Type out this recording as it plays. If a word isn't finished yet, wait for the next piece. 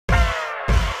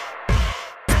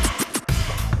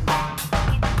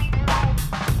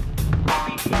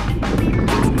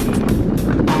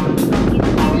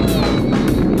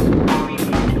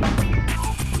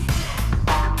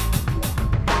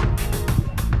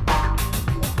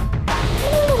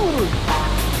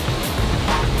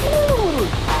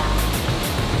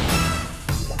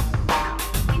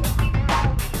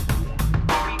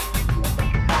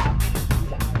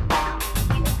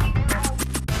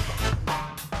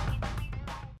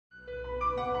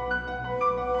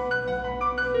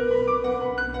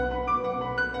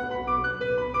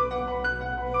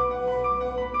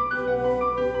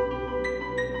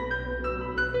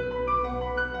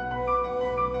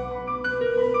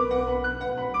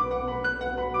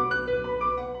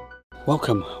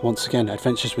Welcome once again,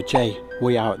 Adventures with Jay.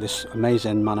 We are at this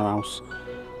amazing manor house,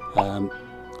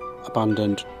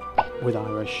 abandoned with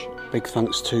Irish. Big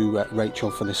thanks to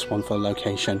Rachel for this one, for the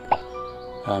location.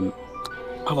 Have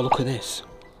a look at this.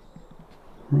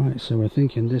 Right, so we're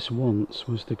thinking this once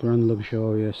was the grand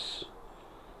luxurious,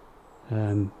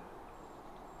 as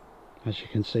you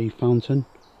can see, fountain.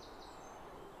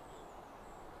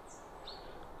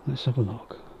 Let's have a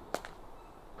look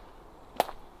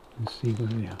and see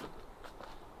where we are.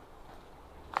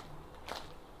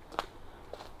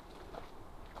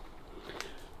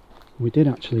 We did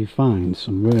actually find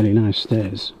some really nice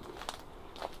stairs.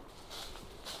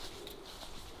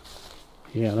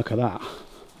 Yeah, look at that.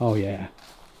 Oh yeah.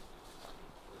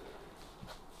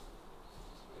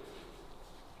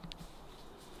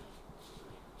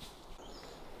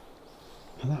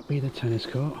 Will that be the tennis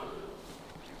court?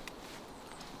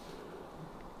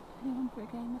 Anyone for a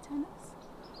game of tennis?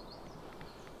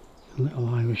 A little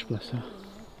Irish, bless her.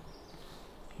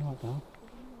 You want that?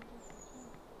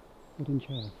 Wooden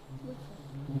chair?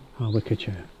 Oh, wicker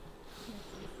chair.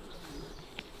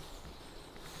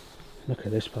 Look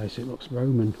at this place, it looks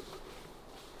Roman.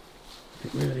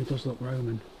 It really does look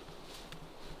Roman.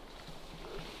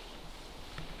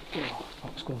 Oh,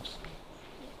 fox gloves.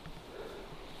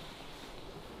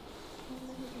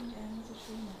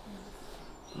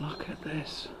 Look at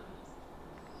this.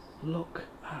 Look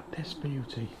at this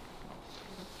beauty.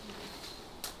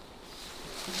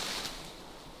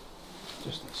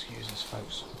 Just excuse us,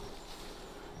 folks.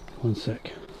 One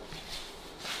sec.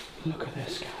 Look at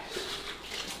this, guys.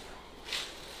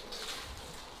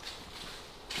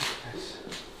 Look at this.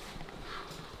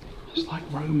 It's like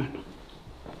Roman.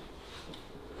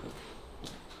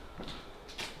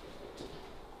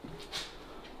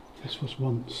 This was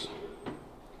once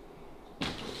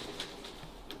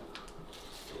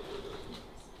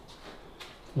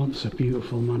a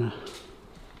beautiful manor.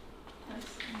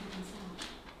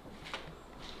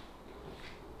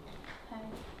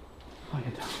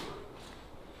 Hiya, down.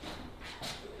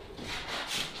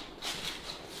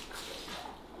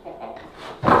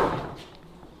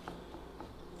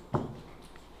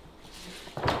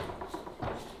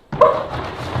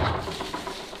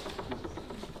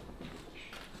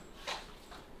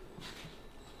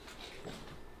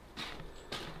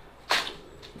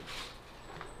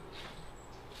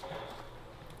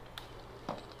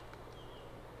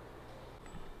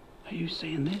 Are you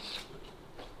seeing this?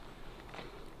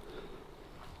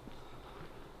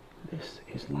 This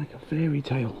is like a fairy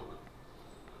tale.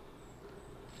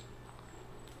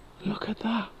 Look at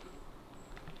that.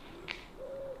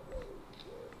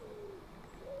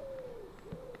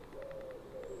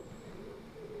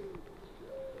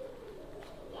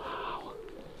 Wow.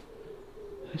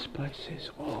 This place is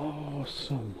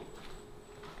awesome.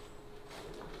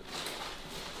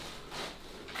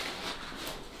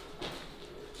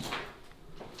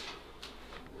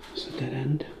 It's a dead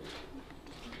end.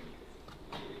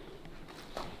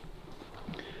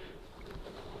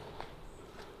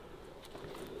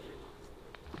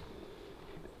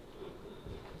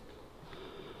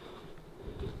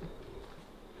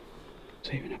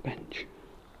 It's even a bench.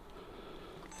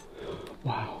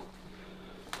 Wow.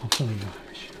 I'll follow you,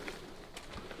 Irish.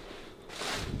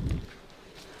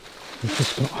 We've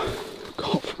just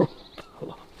got through.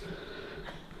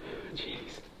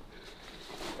 Jeez.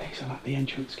 These are like the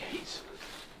entrance gates.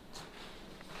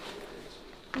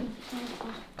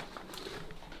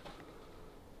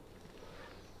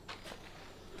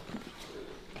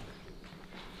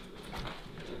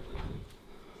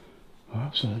 We're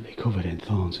absolutely covered in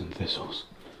thorns and thistles.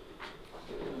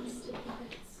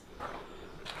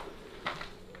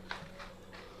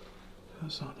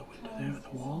 That's not the window there at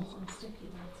the wall.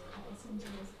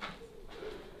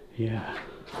 Yeah.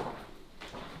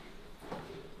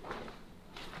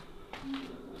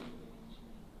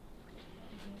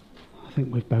 I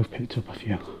think we've both picked up a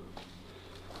few.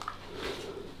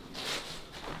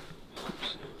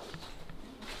 Oops.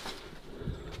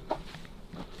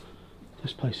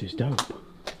 This place is dope.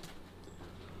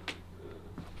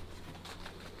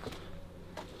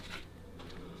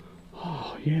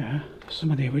 Oh yeah,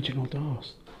 some of the original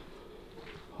doors.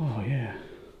 Oh yeah.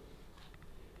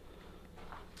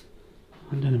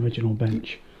 And an original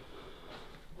bench.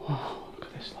 Wow, look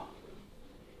at this lot.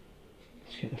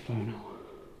 Let's get the phone out.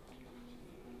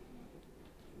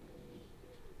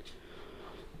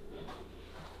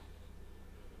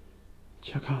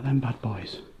 Check out them bad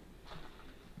boys.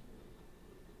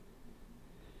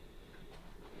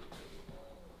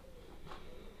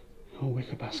 Oh,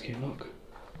 wicker basket, look.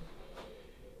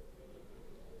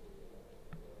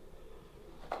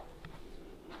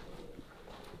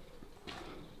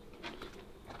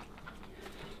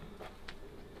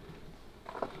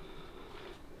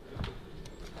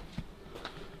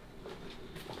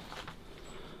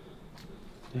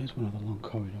 There's one of the long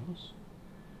corridors.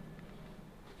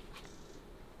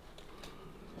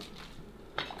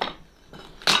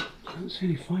 I don't see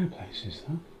any fireplaces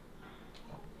though.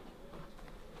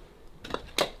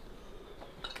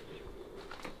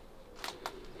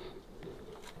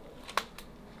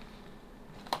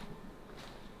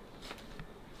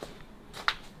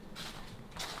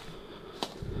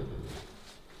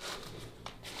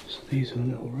 So these are the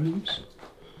little rooms.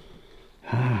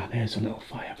 Ah, there's a little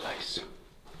fireplace.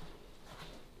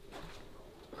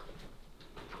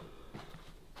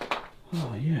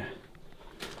 Oh yeah.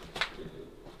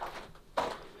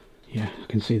 Yeah, I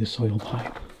can see the soil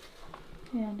pipe.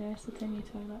 Yeah, and there's the tiny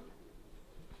toilet.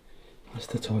 That's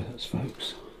the toilets,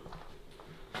 folks.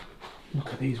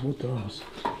 Look at these wood doors.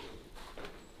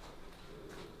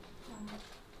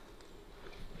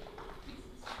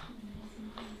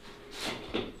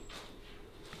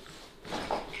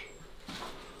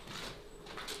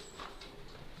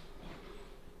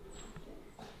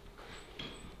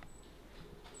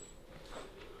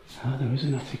 Ah, there is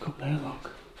an attic up there,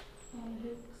 look.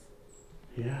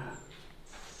 Yeah.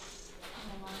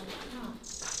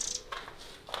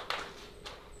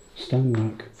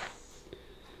 Stonework.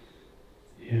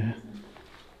 Yeah.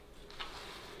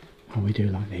 Oh, we do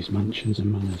like these mansions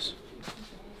and manors.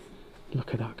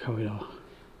 Look at that corridor.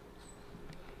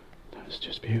 That's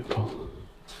just beautiful.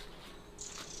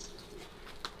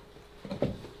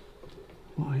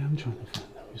 What I am trying to find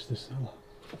though is the cellar.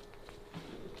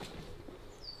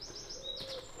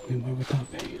 I mean, where would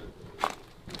that be?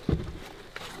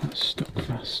 That's stuck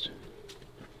fast.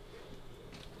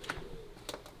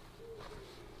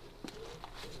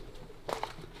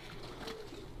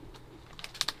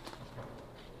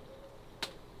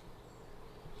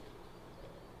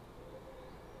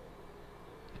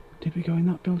 Did we go in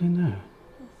that building there?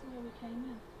 That's where we came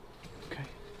in. Okay.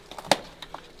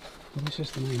 Well, this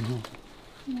is the main hall.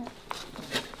 Yeah.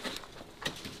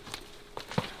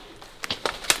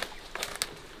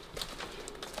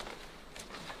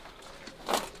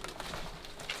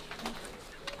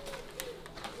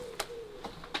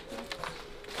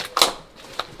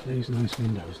 These nice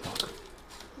windows, look.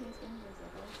 These windows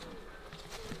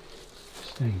are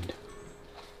Stained.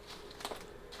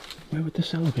 Where would the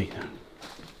cellar be then?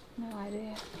 no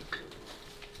idea.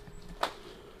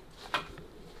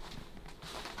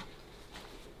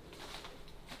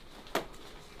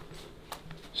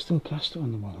 Still plaster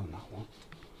on the wall on that one.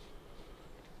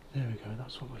 There we go,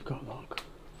 that's what we've got, look.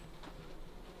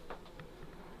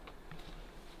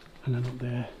 And then up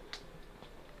there,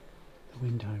 the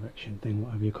wind direction thing,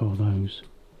 whatever you call those.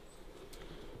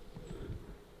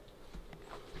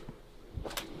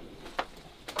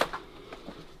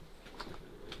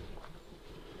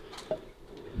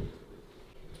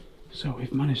 So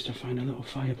we've managed to find a little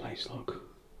fireplace, look.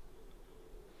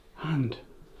 And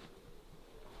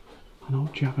an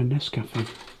old Java Nescafe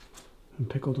and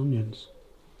pickled onions.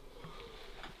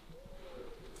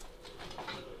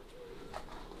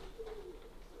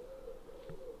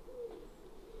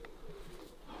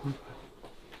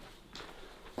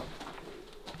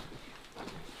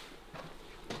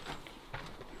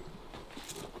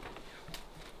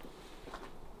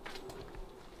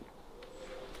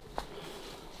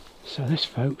 So this,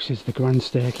 folks, is the grand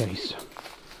staircase.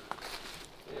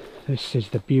 This is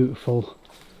the beautiful,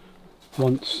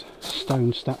 once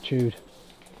stone statued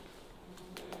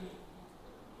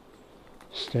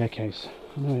staircase.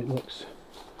 I know it looks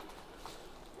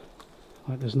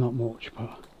like there's not much,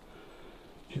 but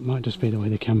it might just be the way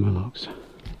the camera looks.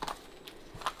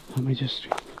 Let me just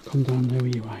come down there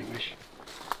with you, Irish.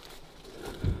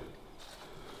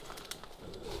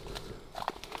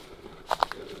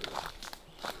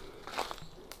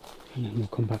 And then we'll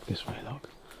come back this way, look.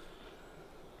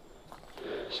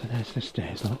 So there's the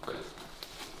stairs, look.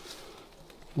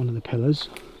 One of the pillars.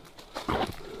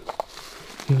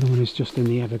 The other one is just in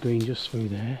the evergreen just through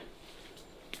there.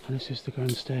 And this is the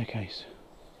grand staircase.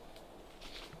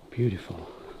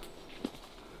 Beautiful.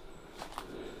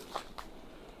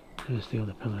 There's the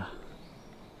other pillar.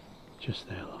 Just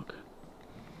there, look.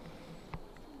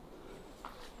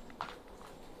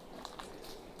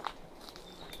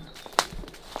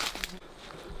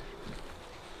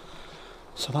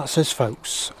 So that's us,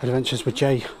 folks. Adventures with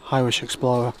Jay, Irish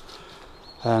Explorer.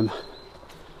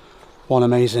 One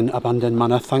amazing abandoned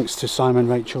manor. Thanks to Simon,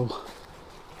 Rachel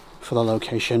for the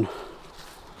location.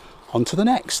 On to the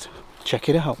next. Check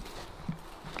it out.